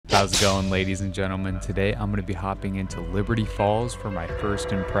how's it going, ladies and gentlemen? Today I'm going to be hopping into Liberty Falls for my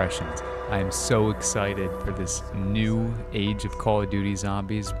first impressions. I am so excited for this new age of Call of Duty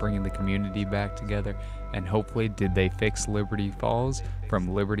Zombies, bringing the community back together, and hopefully, did they fix Liberty Falls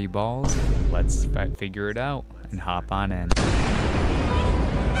from Liberty Balls? Let's figure it out and hop on in.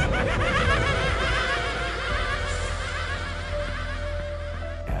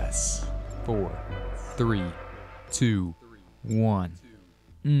 Yes. 4, 3, 2, 1.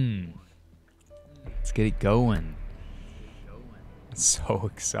 Let's get it going. So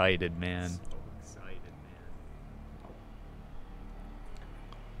excited, man.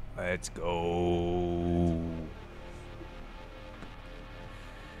 Let's go.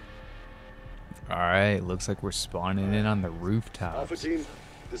 Alright, looks like we're spawning in on the rooftop. Alpha team,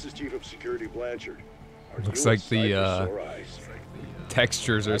 this is Chief of Security Blanchard. Looks like the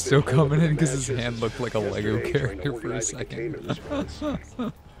textures are still coming in because his hand looked like a Lego character for a second.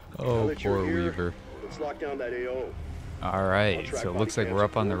 Oh, poor Weaver. Let's lock down that AO. Alright, so it looks like we're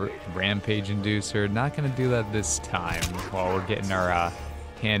up on the Rampage Inducer. Not going to do that this time while we're getting our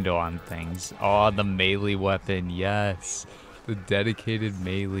handle on things. Oh, the melee weapon, yes. The dedicated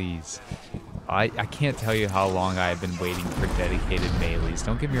melees. I can't tell you how long I've been waiting for dedicated melees.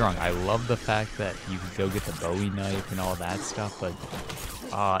 Don't get me wrong, I love the fact that you can go get the Bowie knife and all that stuff, but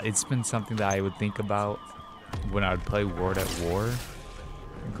it's been something that I would think about when I would play World at War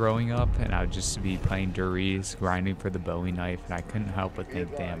growing up, and I would just be playing Duriz, grinding for the Bowie knife, and I couldn't help but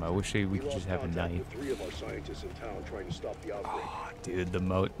think, damn, I wish we could just have a knife. Oh, dude,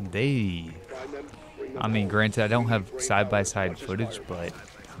 I mean, granted, I don't have side-by-side footage, but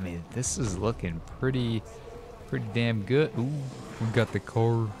I mean, this is looking pretty damn good. Ooh, we got the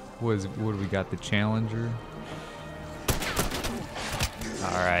car. What do we got? The Challenger.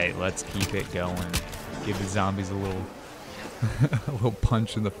 All right, let's keep it going. Give the zombies a little, a little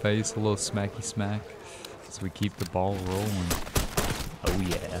punch in the face, a little smacky smack, so we keep the ball rolling. Oh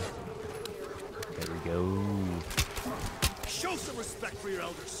yeah. There we go. Show some respect for your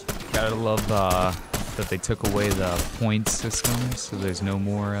elders. Gotta love that they took away the points system, so there's no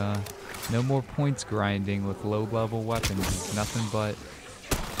more points grinding with low-level weapons. Nothing but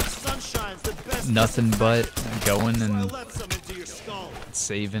going and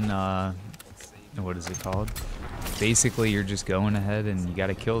saving. What is it called? Basically, you're just going ahead and you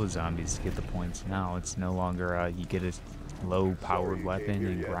gotta kill the zombies to get the points. Now it's no longer you get a low-powered weapon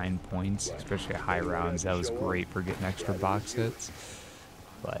and grind points, especially at high rounds. That was great for getting extra box hits.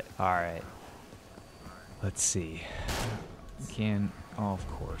 But alright, let's see. Oh, of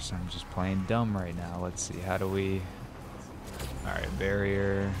course, I'm just playing dumb right now. Let's see, how do we... Alright,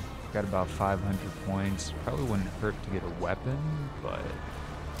 barrier. Got about 500 points. Probably wouldn't hurt to get a weapon, but...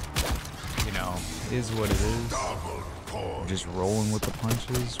 You know, it is what it is. We're just rolling with the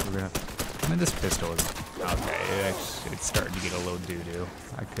punches. We're gonna... I mean, this pistol is... Okay, it's starting to get a little doo-doo.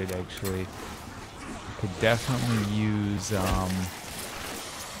 I could definitely use, a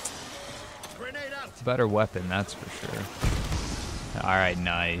better weapon, that's for sure. Alright,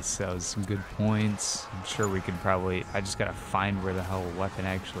 nice. That was some good points. I'm sure we could probably... I just gotta find where the hell a weapon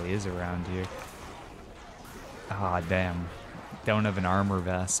actually is around here. Ah, damn. Don't have an armor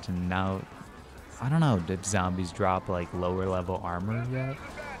vest, and now... I don't know, did zombies drop, like, lower level armor yet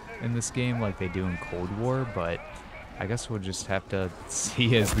in this game like they do in Cold War? But I guess we'll just have to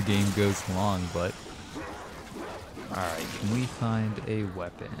see as the game goes along, but... Alright, can we find a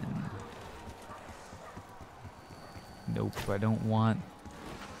weapon? Nope, I don't want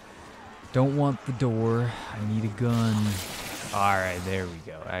the door. I need a gun. Alright, there we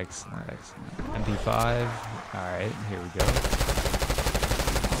go. Excellent, excellent. MP5. Alright, here we go.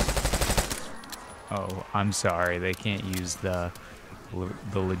 Oh, I'm sorry. They can't use the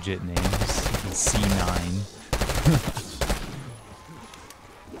legit names. C9.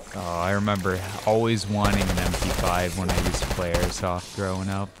 Oh, I remember always wanting an MP5 when I used to play Airsoft growing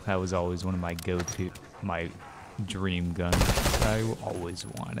up. That was always one of my my dream guns that I always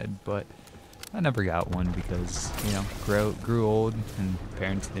wanted, but I never got one because, you know, grew old and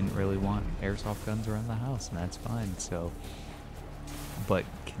parents didn't really want airsoft guns around the house, and that's fine. So, but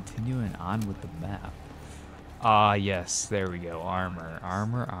continuing on with the map. Ah, yes, there we go.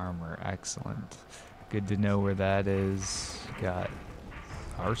 Armor, excellent. Good to know where that is. Got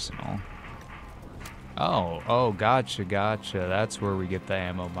arsenal. Oh, gotcha. That's where we get the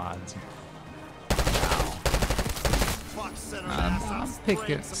ammo mods. I'm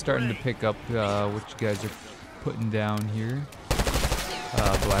starting to pick up what you guys are putting down here.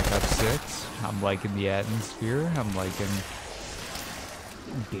 Black Ops 6. I'm liking the atmosphere. I'm liking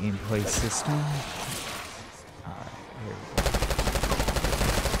gameplay system. Alright, here we go.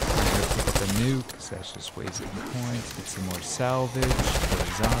 nuke, because that's just wasting points. Get some more salvage. Kill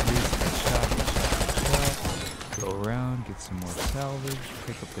zombies. Headshot. Go around, get some more salvage.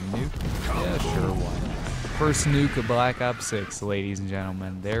 Pick up the nuke. Yeah, sure, why not? First nuke of Black Ops 6, ladies and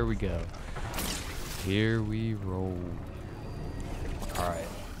gentlemen. There we go. Here we roll. Alright.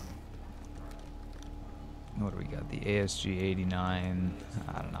 What do we got? The ASG-89.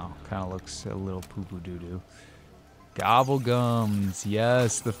 I don't know. Kind of looks a little poo-poo doo-doo. Gobblegums.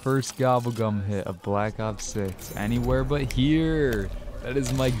 Yes, the first Gobblegum hit of Black Ops 6. Anywhere but here. That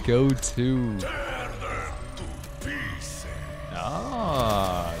is my go-to.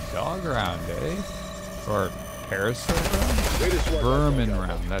 Ah, dog round, eh? Or parasite round? Vermin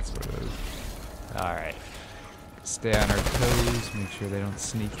round. That's what it is. Alright. Stay on our toes. Make sure they don't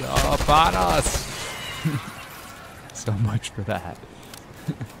sneak up on us. So much for that.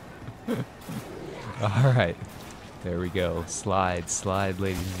 Alright. There we go. Slide, slide,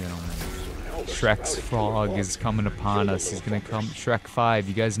 ladies and gentlemen. Shrek's frog is coming upon us. He's gonna come. Shrek 5.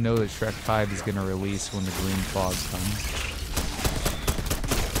 You guys know that Shrek 5 is gonna release when the green fog comes.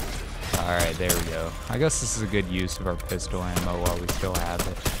 Alright, there we go. I guess this is a good use of our pistol ammo while we still have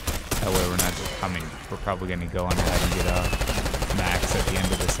it. That way we're not just coming. We're probably gonna go on ahead and get a max at the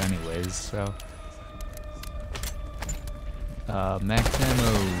end of this anyways, so. Max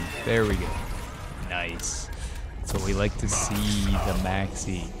ammo. There we go. Nice. That's what we like to see, the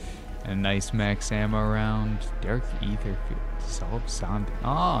maxi. A nice max ammo round. Dark ether field. Solve zombie.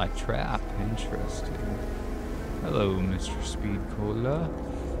 Ah, trap. Interesting. Hello, Mr. Speed Cola.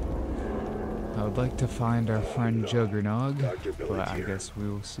 I would like to find our friend Juggernog, but I guess we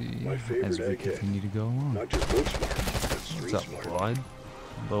will see as we continue to go along. What's up, bud?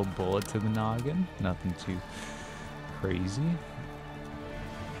 A little bullet to the noggin. Nothing too crazy.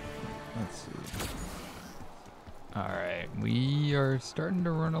 Let's see. Alright, we are starting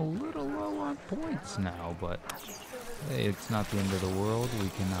to run a little low on points now, but hey, it's not the end of the world. We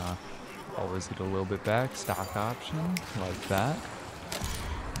can always get a little bit back. Stock option, like that.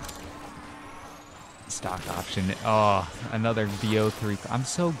 Stock option. Oh, another BO3. I'm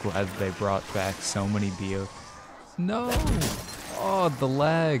so glad they brought back so many BO. No! Oh, the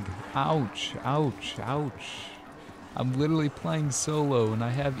lag. Ouch, ouch, ouch. I'm literally playing solo and I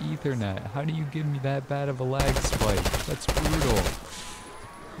have Ethernet. How do you give me that bad of a lag spike? That's brutal.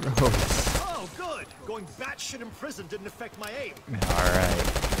 Gross. Oh, good. Going batshit in prison didn't affect my aim. Alright.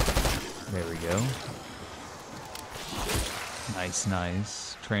 There we go. Nice,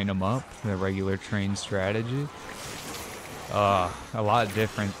 nice. Train them up. The regular train strategy. A lot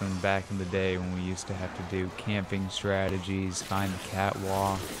different than back in the day when we used to have to do camping strategies, find the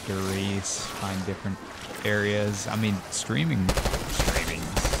catwalk, Derice, find different areas. I mean, training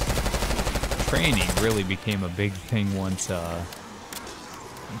really became a big thing once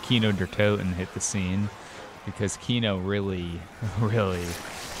Kino der Toten hit the scene, because Kino really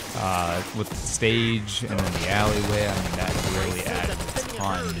with the stage and then the alleyway, I mean, that really added a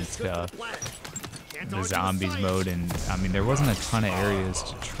ton to the zombies mode. And I mean, there wasn't a ton of areas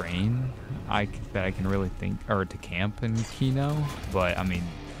to train that I can really think, or to camp in Kino, but I mean,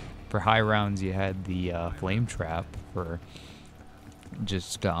 for high rounds you had the flame trap for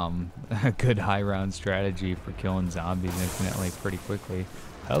just a good high round strategy for killing zombies infinitely pretty quickly.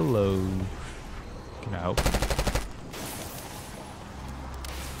 Hello, can I help?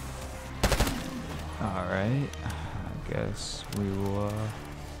 Alright, I guess we will,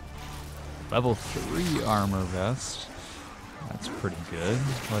 level 3 armor vest. That's pretty good.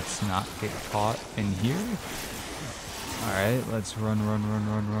 Let's not get caught in here. Alright, let's run.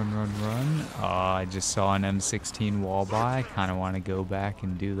 I just saw an M16 wall by. I kind of want to go back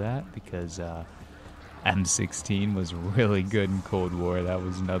and do that because M16 was really good in Cold War. That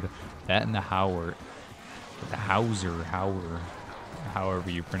was another, that and the Howard, the Hauser, however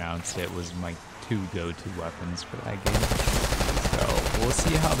you pronounce it, was my 2 go-to weapons for that game. So we'll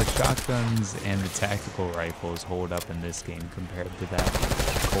see how the shotguns and the tactical rifles hold up in this game compared to that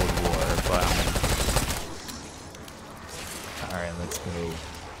Cold War. But alright, let's go.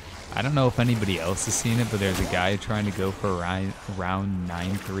 I don't know if anybody else has seen it, but there's a guy trying to go for round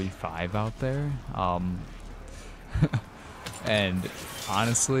 935 out there. And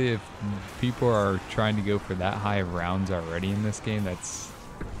honestly, if people are trying to go for that high of rounds already in this game, that's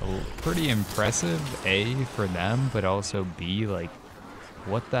pretty impressive, A, for them, but also B, like,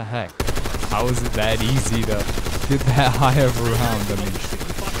 what the heck? How is it that easy to get that high of a round? I mean,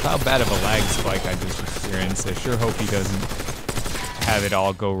 how bad of a lag spike I just experienced. I sure hope he doesn't have it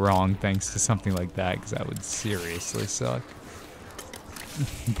all go wrong thanks to something like that, because that would seriously suck.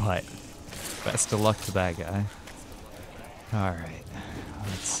 But best of luck to that guy. Alright,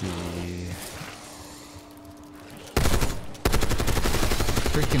 Let's see.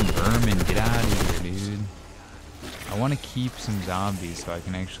 Freaking vermin, get out of here, dude. I want to keep some zombies so I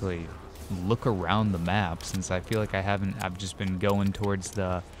can actually look around the map, since I feel like I've just been going towards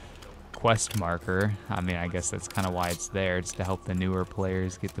the quest marker. I mean, I guess that's kind of why it's there. It's to help the newer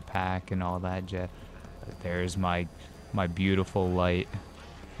players get the pack and all that jazz. There's my beautiful light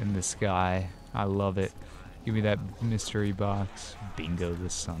in the sky. I love it. Give me that mystery box. Bingo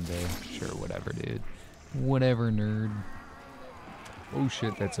this Sunday. Sure, whatever, dude. Whatever, nerd. Oh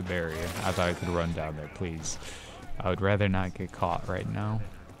shit, that's a barrier. I thought I could run down there, please. I would rather not get caught right now.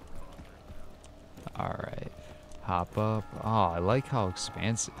 Alright. Hop up. Oh, I like how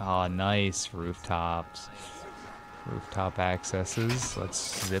expansive. Oh, nice. Rooftops. Rooftop accesses.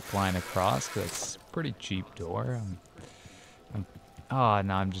 Let's zip line across. That's a pretty cheap door. Oh,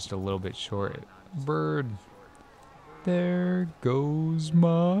 no, I'm just a little bit short. Bird. There goes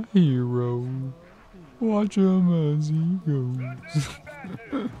my hero. Watch him as he goes.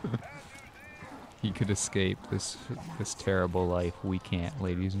 He could escape this terrible life. We can't,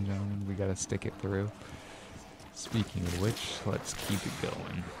 ladies and gentlemen. We gotta stick it through. Speaking of which, let's keep it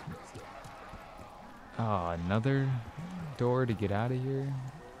going. Oh, another door to get out of here.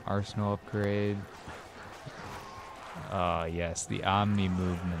 Arsenal upgrade. Yes, the Omni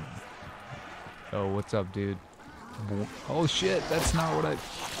movement. Oh, what's up, dude? Oh shit, that's not what you're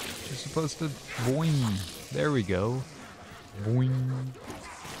supposed to boing. There we go. Boing.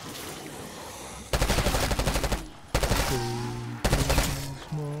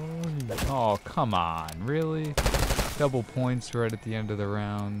 Oh, come on, really? Double points right at the end of the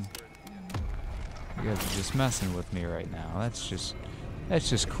round. You guys are just messing with me right now. That's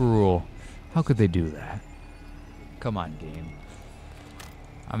just cruel. How could they do that? Come on, game.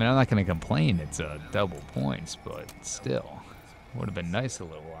 I mean, I'm not gonna complain it's double points, but still. Would have been nice a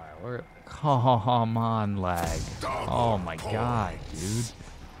little while. Come on, lag. Oh my god, dude.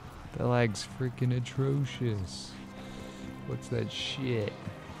 The lag's freaking atrocious. What's that shit?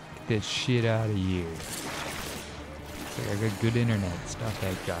 Get that shit out of here. It's like I got good internet. Stop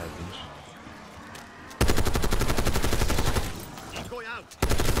that garbage. Going out.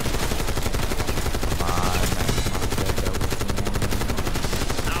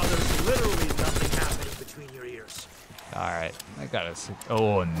 Now there's literally nothing happening between your ears. Alright, that got us.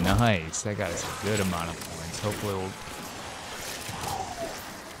 Oh, nice. That got us a good amount of points. Hopefully we'll.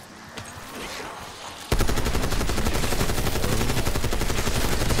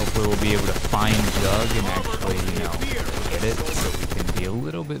 Hopefully we'll be able to find Jug and actually, get it so we can be a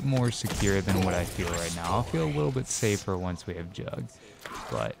little bit more secure than what I feel right now. I'll feel a little bit safer once we have Jug.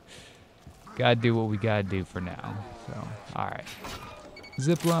 But, gotta do what we gotta do for now. So, alright.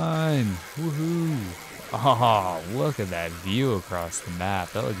 Zipline! Woohoo! Oh, look at that view across the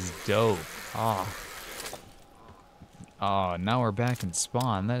map. That looks dope. Oh. Oh, now we're back in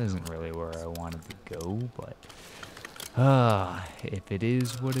spawn. That isn't really where I wanted to go, but... if it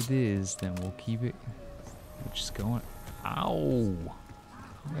is what it is, then we'll keep it. We're just going... Ow!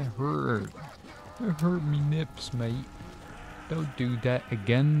 That hurt. That hurt me nips, mate. Don't do that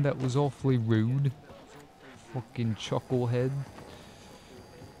again. That was awfully rude. Fucking chucklehead.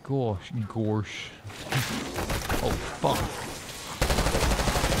 Gosh, gorsh. Oh, fuck.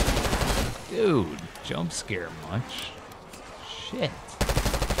 Dude, jump scare much? Shit.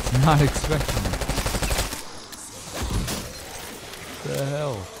 Not expecting it. What the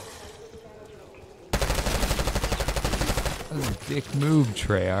hell? That was a dick move,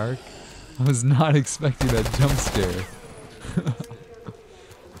 Treyarch. I was not expecting that jump scare.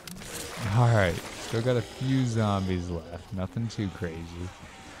 Alright, still got a few zombies left. Nothing too crazy.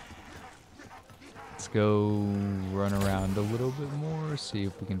 Let's go run around a little bit more, see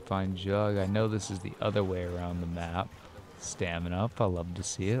if we can find Jug. I know this is the other way around the map. Stamina up, I love to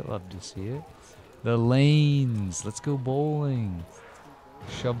see it, love to see it. The lanes, let's go bowling.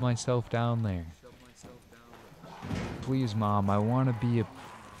 Shove myself down there. Please, Mom, I wanna be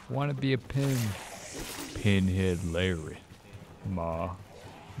a pin. Pinhead Larry. Ma,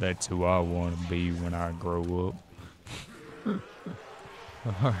 that's who I wanna be when I grow up.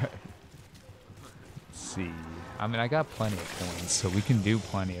 Alright. See. I mean, I got plenty of points, so we can do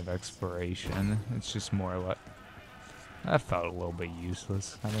plenty of exploration. It's just more like... That felt a little bit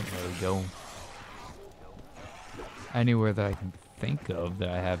useless. I didn't really go anywhere that I can think of that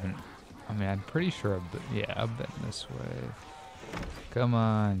I haven't... I mean, I'm pretty sure I've been this way. Come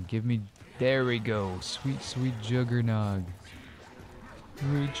on, give me... There we go. Sweet, sweet Juggernog.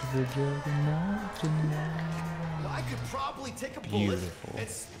 Reach for Juggernog tonight. I could probably take a bullet Beautiful. and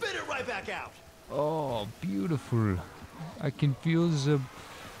spit it right back out. Oh, beautiful. I can feel the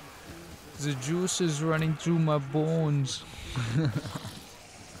juices running through my bones.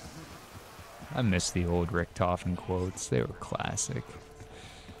 I miss the old Richtofen quotes. They were classic.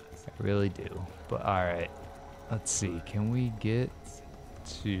 I really do. But alright. Let's see. Can we get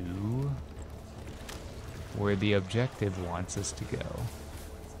to where the objective wants us to go?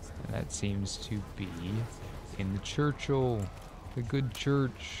 And that seems to be in the Churchill. The good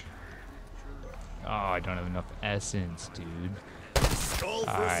church. Oh, I don't have enough essence, dude.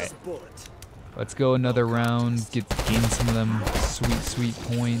 Alright. Let's go another round, gain some of them sweet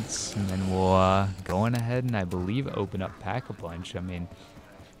points, and then we'll go on ahead and I believe open up Pack-a-Punch. I mean,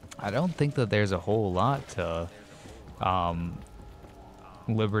 I don't think that there's a whole lot to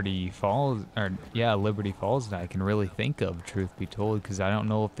Liberty Falls that I can really think of, truth be told, because I don't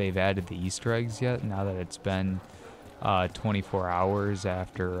know if they've added the Easter eggs yet, now that it's been 24 hours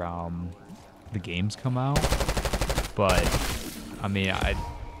after the games come out. But, I mean,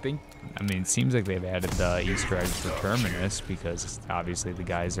 it seems like they've added the Easter eggs for Terminus, because obviously the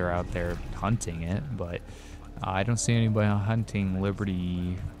guys are out there hunting it, but I don't see anybody hunting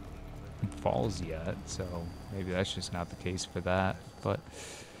Liberty Falls yet, so maybe that's just not the case for that, but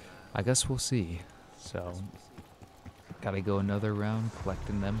I guess we'll see. So, gotta go another round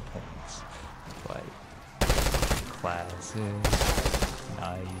collecting them points. But, classic,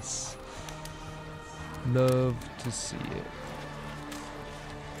 nice, love to see it.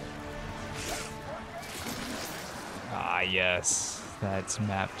 Ah, yes, that's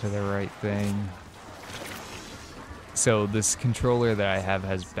mapped to the right thing. So this controller that I have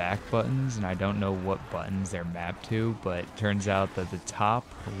has back buttons, and I don't know what buttons they're mapped to, but it turns out that the top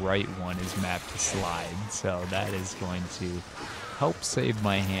right one is mapped to slide, so that is going to help save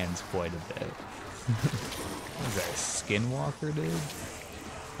my hands quite a bit. What is that, a skinwalker, dude?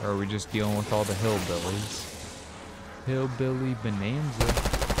 Or are we just dealing with all the hillbillies? Hillbilly bonanza.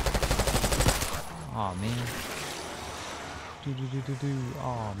 Aw, man.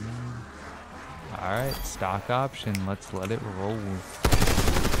 Aw, man. Alright, stock option. Let's let it roll.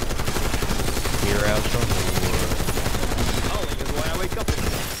 Clear out the horde. Howling is why I wake up in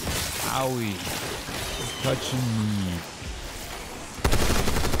the Owie. It's touching me.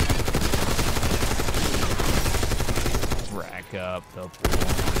 Rack up the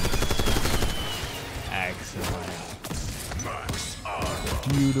points. Excellent.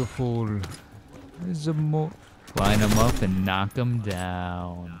 Beautiful. There's a more. Line them up and knock them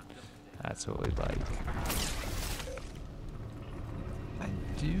down. That's what we like. I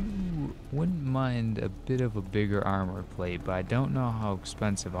wouldn't mind a bit of a bigger armor plate, but I don't know how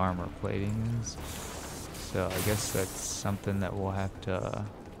expensive armor plating is. So I guess that's something that we'll have to...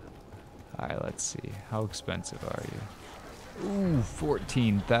 Alright, let's see. How expensive are you? Ooh,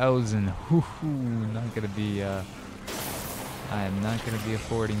 14,000. Ooh, not gonna be, I am not gonna be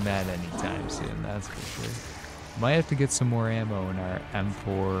affording that anytime soon, that's for sure. Might have to get some more ammo in our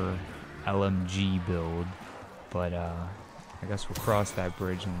M4 LMG build, but I guess we'll cross that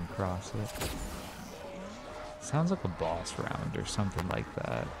bridge when we cross it. Sounds like a boss round or something like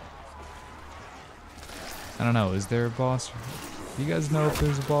that. I don't know, is there a boss? Do you guys know if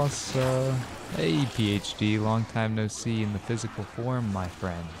there's a boss? Hey PhD, long time no see in the physical form, my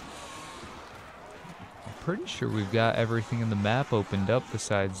friend. I'm pretty sure we've got everything in the map opened up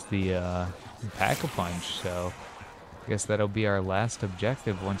besides the Pack-a-Punch, so I guess that'll be our last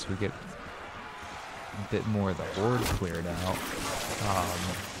objective once we get a bit more of the horde cleared out.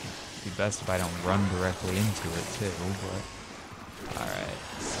 It'd be best if I don't run directly into it too, but alright,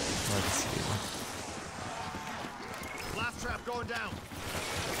 let's see. blast trap going down.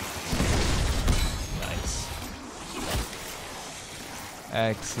 Nice.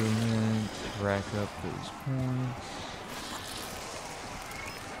 Excellent. Rack up those points.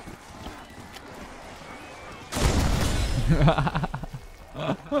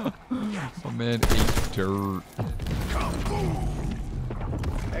 Oh man, ate dirt.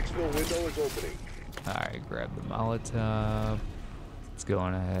 Exfil window is opening. Alright, grab the Molotov. Let's go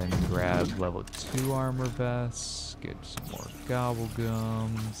on ahead and grab level 2 armor vests. Get some more gobble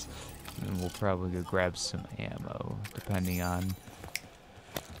gums. And then we'll probably go grab some ammo, depending on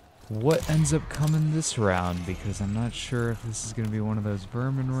what ends up coming this round, because I'm not sure if this is going to be one of those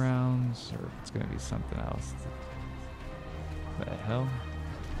vermin rounds or if it's going to be something else. What the hell?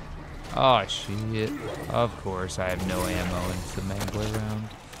 Oh shit. Of course, I have no ammo into the Mangler round.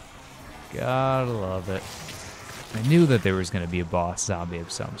 Gotta love it. I knew that there was going to be a boss zombie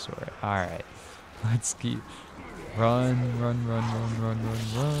of some sort. Alright. Let's keep... Run.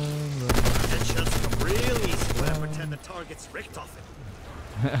 Headshots come real easy when I pretend the target's Richtofen.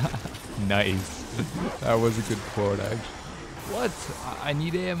 Nice. That was a good quote, actually. What? I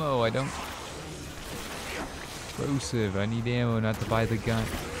need ammo. I don't... Explosive. I need ammo not to buy the gun.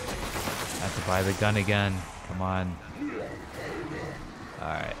 Not to buy the gun again. Come on.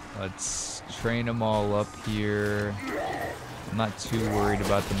 Alright, let's train them all up here. I'm not too worried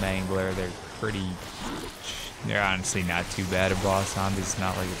about the Mangler. They're honestly not too bad at boss zombies. It's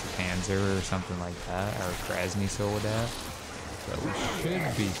not like it's a Panzer or something like that, or Krasny Soledad. So we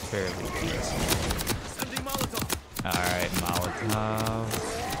should be fairly decent. Alright, Molotov.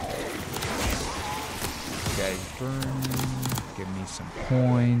 You guys burn. Give me some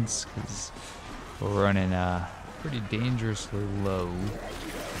points, because we're running pretty dangerously low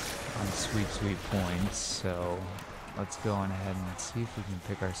on sweet, sweet points. So let's go on ahead and see if we can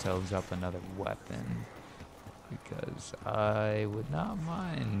pick ourselves up another weapon. Because I would not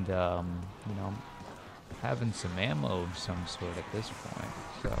mind, you know, having some ammo of some sort at this point.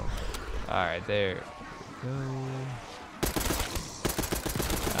 So, alright, there we go.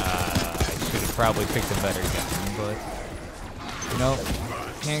 I should have probably picked a better gun, but, you know,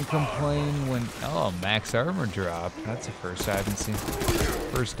 can't complain when... Oh, max armor drop. That's the first I haven't seen.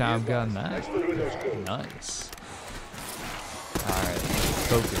 First time I've gotten that. Nice. Alright,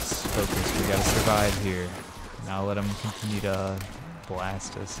 focus, focus. We gotta survive here. Now let them continue to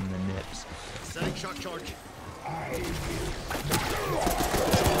blast us in the nips. Setting shock charge. There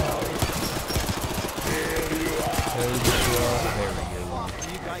we go.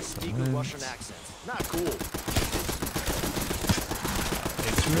 You guys speak with Russian accents. Not cool.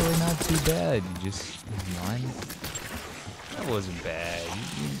 It's really not too bad. You just mine. That wasn't bad.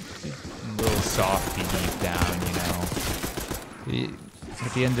 You a little softy deep down, you know.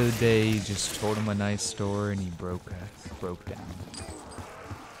 At the end of the day, you just told him a nice story and he broke down.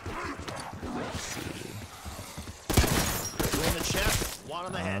 Let's see. Two in the chest, one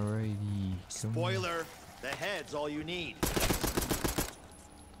on the head. Alrighty. Spoiler, the head's all you need.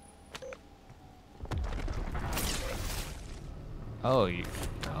 Oh,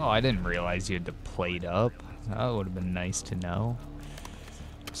 I didn't realize you had to plate up. That would have been nice to know.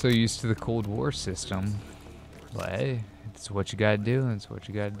 So used to the Cold War system. But hey, it's what you gotta do, it's what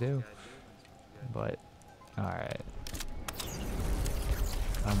you gotta do. But, alright.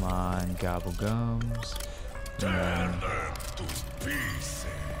 Come on, gobble gums.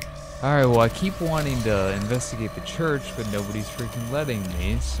 Alright, well I keep wanting to investigate the church, but nobody's freaking letting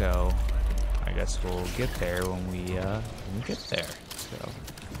me, so I guess we'll get there when we get there. So,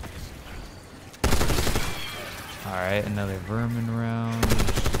 alright, another vermin round.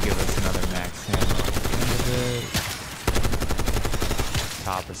 Should give us another max ammo at the end of it.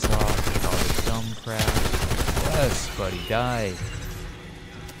 Top us off with all the dumb crap. Yes, buddy, die.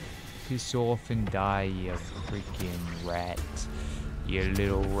 Piss off and die, you freaking rat. You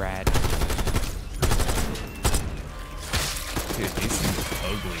little rat. Dude, these things are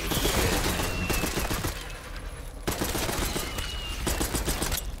ugly as shit, man.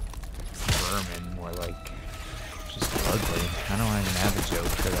 Vermin, more like just ugly. I don't even have a joke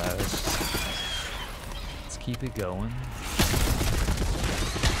for that. Let's keep it going.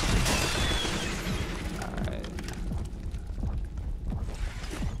 Alright.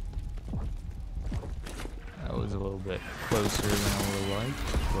 That was a little bit closer than I would have liked,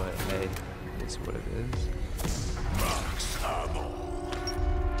 but hey, it's what it is.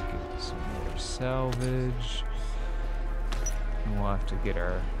 Get some more salvage. And we'll have to get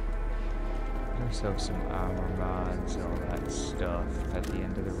ourselves some armor mods, all that stuff at the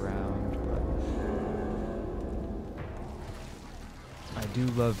end of the round, but I do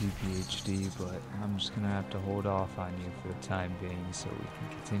love you, PhD, but I'm just gonna have to hold off on you for the time being so we can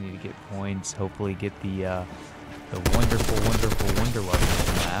continue to get points, hopefully get the wonderful, wonderful wonder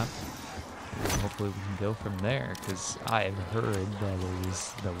weapon map. And hopefully we can go from there, because I have heard that it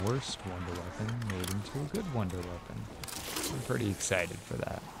is the worst wonder weapon made into a good wonder weapon. I'm pretty excited for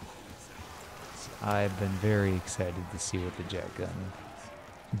that. I've been very excited to see what the jet gun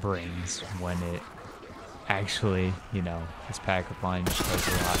brings when it actually, you know, this pack-up line just has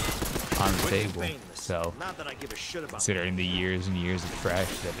a lot on the table. So, considering the years and years of trash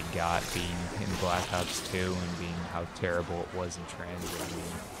that it got being in Black Ops 2 and being how terrible it was in transit, I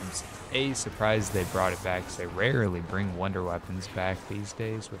mean, I'm surprised they brought it back, because they rarely bring wonder weapons back these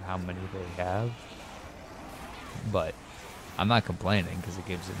days with how many they have. But I'm not complaining, because it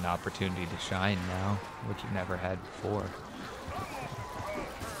gives it an opportunity to shine now, which it never had before.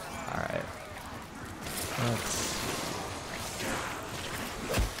 Alright.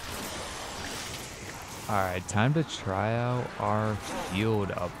 Alright, time to try out our field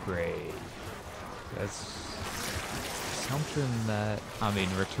upgrade. Let's countering that, I mean,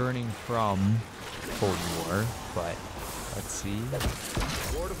 returning from Cold War, but let's see.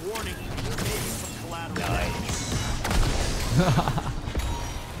 Word of warning, there may be some collateral. Nice.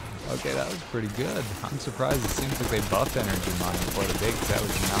 Okay, that was pretty good. I'm surprised. It seems like they buffed energy mine quite a bit, because that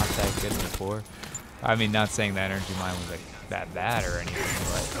was not that good before. I mean, not saying the energy mine was like that bad or anything,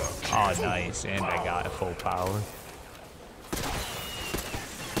 but oh, nice. And I got full power.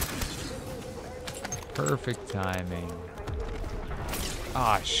 Perfect timing.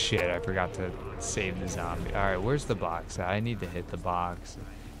 Ah, oh, shit, I forgot to save the zombie. Alright, where's the box at? I need to hit the box.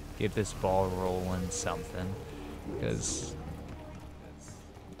 Get this ball rolling something. Because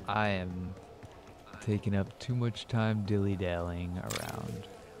I am taking up too much time dilly-dallying around.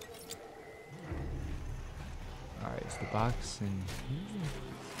 Alright, is the box in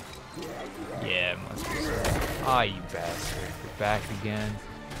here? Yeah, it must be so. Ah, you bastard. You're back again.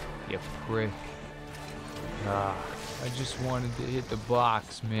 You prick. Ah, I just wanted to hit the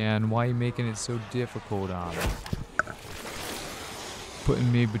box, man. Why are you making it so difficult on me?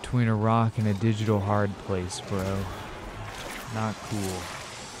 Putting me between a rock and a digital hard place, bro. Not cool.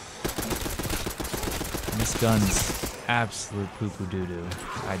 And this gun's absolute poo-poo doo-doo.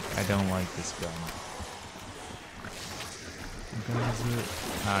 I don't like this gun. What gun is it?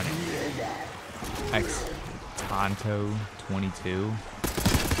 I don't know. X Tonto 22.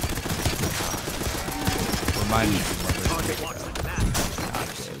 Remind me of Mother's Day, though. Not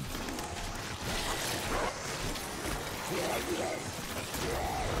good.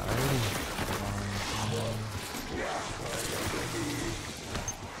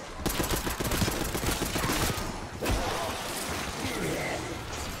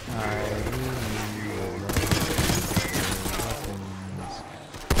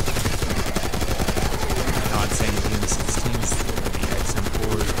 Not saying the M16's the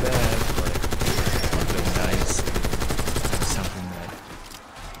XM4 is bad, but it's been nice. Have something that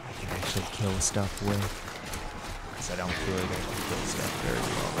I can actually kill stuff with. Because I don't feel like I can kill stuff very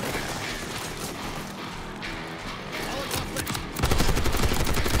well right now.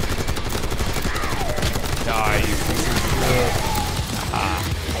 Die, you piece of shit. Ah.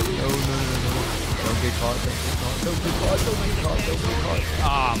 No. Don't get caught, don't get caught.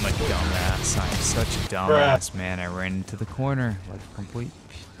 Ah, I'm a dumbass. I am such a dumbass, man. I ran into the corner like a complete...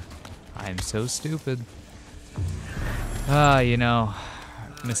 I am so stupid. You know,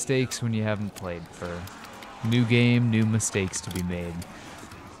 mistakes when you haven't played for. New game, new mistakes to be made.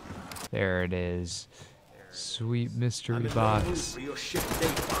 There it is. Sweet mystery box.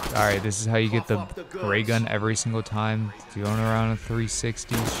 Alright, this is how you get the ray gun every single time. Going around a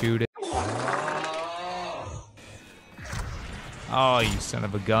 360, shoot it. Oh, you son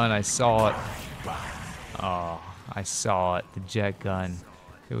of a gun, I saw it. Oh, I saw it, the jet gun.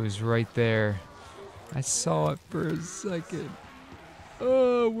 It was right there. I saw it for a second.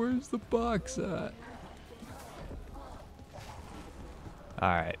 Oh, where's the box at?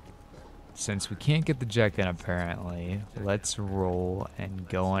 Alright. Since we can't get the jet gun apparently, let's roll and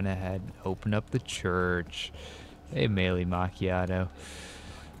go on ahead and open up the church. Hey, Melee Macchiato.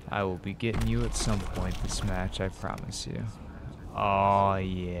 I will be getting you at some point this match, I promise you. Oh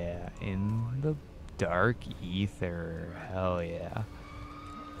yeah, in the dark ether, hell yeah.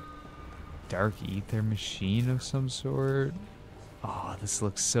 Dark ether machine of some sort. Oh, this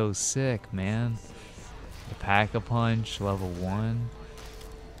looks so sick, man. The Pack-a-Punch, level 1.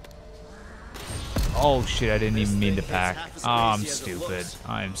 Oh shit, I didn't even mean to pack. Oh, I'm stupid.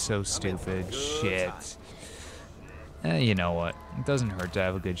 I'm so stupid. Shit. You know what? It doesn't hurt to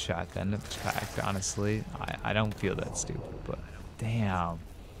have a good shotgun that's packed, honestly. I don't feel that stupid, but damn.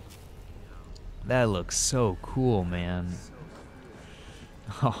 That looks so cool, man.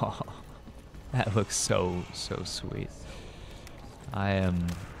 Oh, that looks so sweet. I am...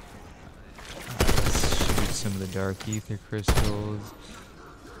 let's shoot some of the dark ether crystals.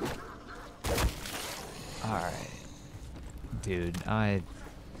 Alright. Dude, I'm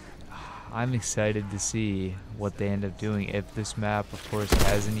excited to see what they end up doing. If this map, of course,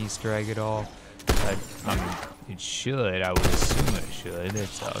 has an Easter egg at all. I mean, it should. I would assume it should.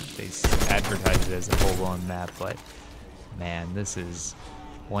 It's they advertise it as a full-blown map, but man, this is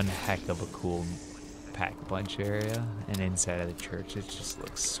one heck of a cool Pack-a-Punch area. And inside of the church, it just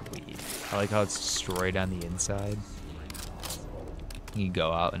looks sweet. I like how it's destroyed on the inside. You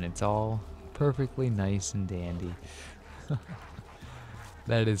go out and it's all perfectly nice and dandy.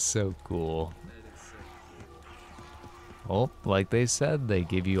 That is so cool. Well, like they said, they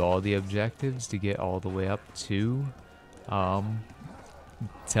give you all the objectives to get all the way up to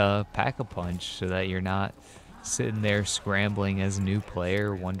Pack-a-Punch, so that you're not sitting there scrambling as a new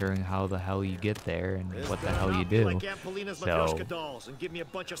player, wondering how the hell you get there and what the hell you do. Like Aunt Polina's So, Matryoshka dolls and give me a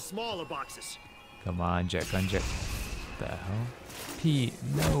bunch of smaller boxes. come on, Jack, unjack. The hell? Pete,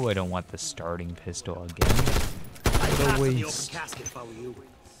 no, I don't want the starting pistol again. I'd What pass a on the open waste. casket if I were you.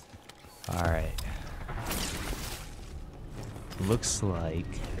 Alright. Looks like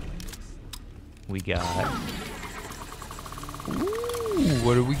we got... Ooh,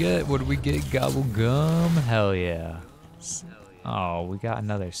 what do we get? What do we get? Gobble gum? Hell yeah. Oh, we got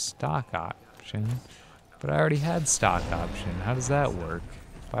another stock option. But I already had stock option. How does that work?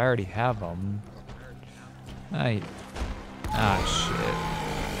 If I already have them... Ah, shit.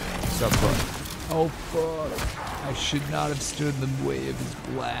 What's up, bud? Oh, fuck. I should not have stood in the way of his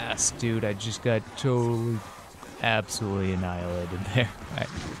blast, dude. I just got totally, absolutely annihilated there.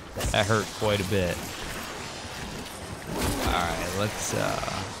 That hurt quite a bit. Alright, let's,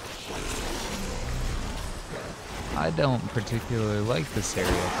 I don't particularly like this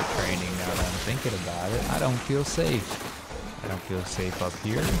area for training now that I'm thinking about it. I don't feel safe. I don't feel safe up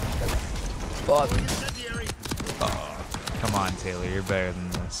here. Fuck. Oh, come on, Taylor. You're better than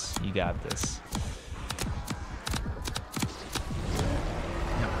this. You got this.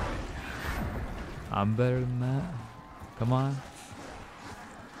 I'm better than that. Come on.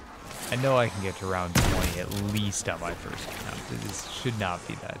 I know I can get to round 20 at least on my first attempt. This should not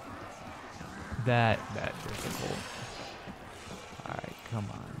be that difficult. Alright, come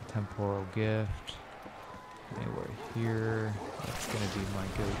on. Temporal gift. Anywhere here. That's gonna be my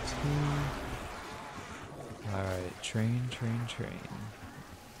go-to. Alright, train.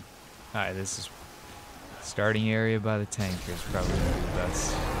 Alright, this is starting area by the tanker is probably gonna be the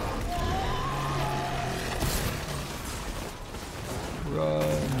best.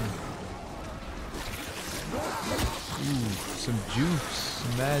 Run! Ooh, some jukes,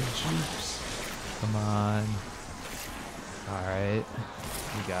 some mad jukes. Come on. Alright,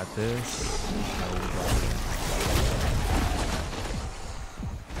 we got this.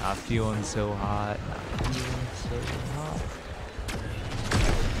 Not feeling so hot.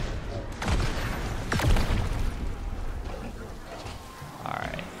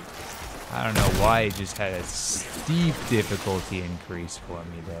 Alright. I don't know why it just had a steep difficulty increase for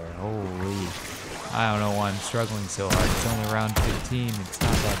me there. Holy. I don't know why I'm struggling so hard. It's only round 15. It's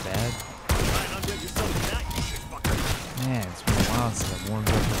not that bad. Man, it's been a while since I've warmed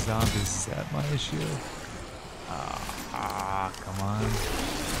up with zombies. Is that my issue? Come on.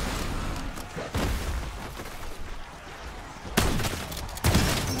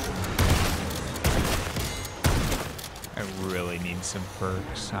 I really need some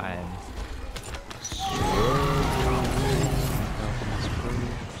perks. I am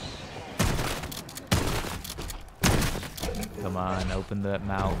Come on, open that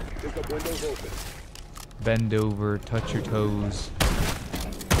mouth. Bend over, touch your toes.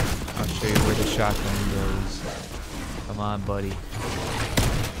 I'll show you where the shotgun goes. Come on, buddy.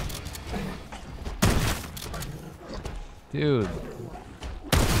 Dude.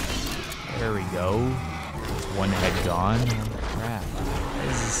 There we go. One head gone. Oh, crap.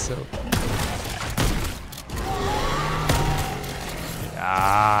 This is so...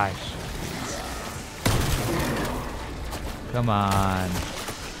 Gosh. Come on.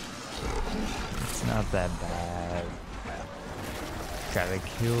 It's not that bad. Gotta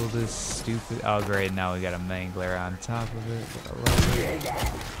kill this stupid... Oh, great. Now we got a mangler on top of it. I love it.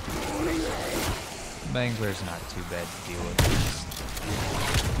 Mangler's not too bad to deal with. Just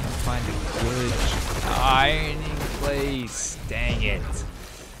find a good ironing place. Dang it.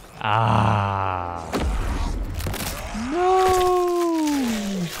 Ah.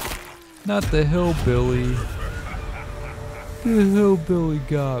 No. Not the hillbilly. The hillbilly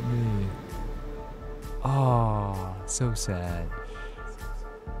got me. Oh, so sad.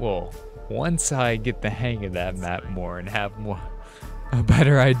 Well, once I get the hang of that map more and have a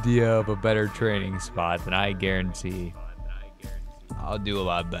better idea of a better training spot, then I guarantee I'll do a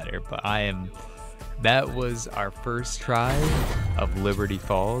lot better. But that was our first try of Liberty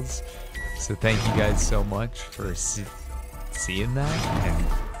Falls. So thank you guys so much for seeing that. And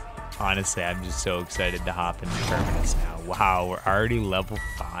honestly, I'm just so excited to hop into Terminus now. Wow, we're already level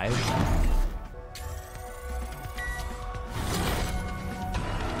 5.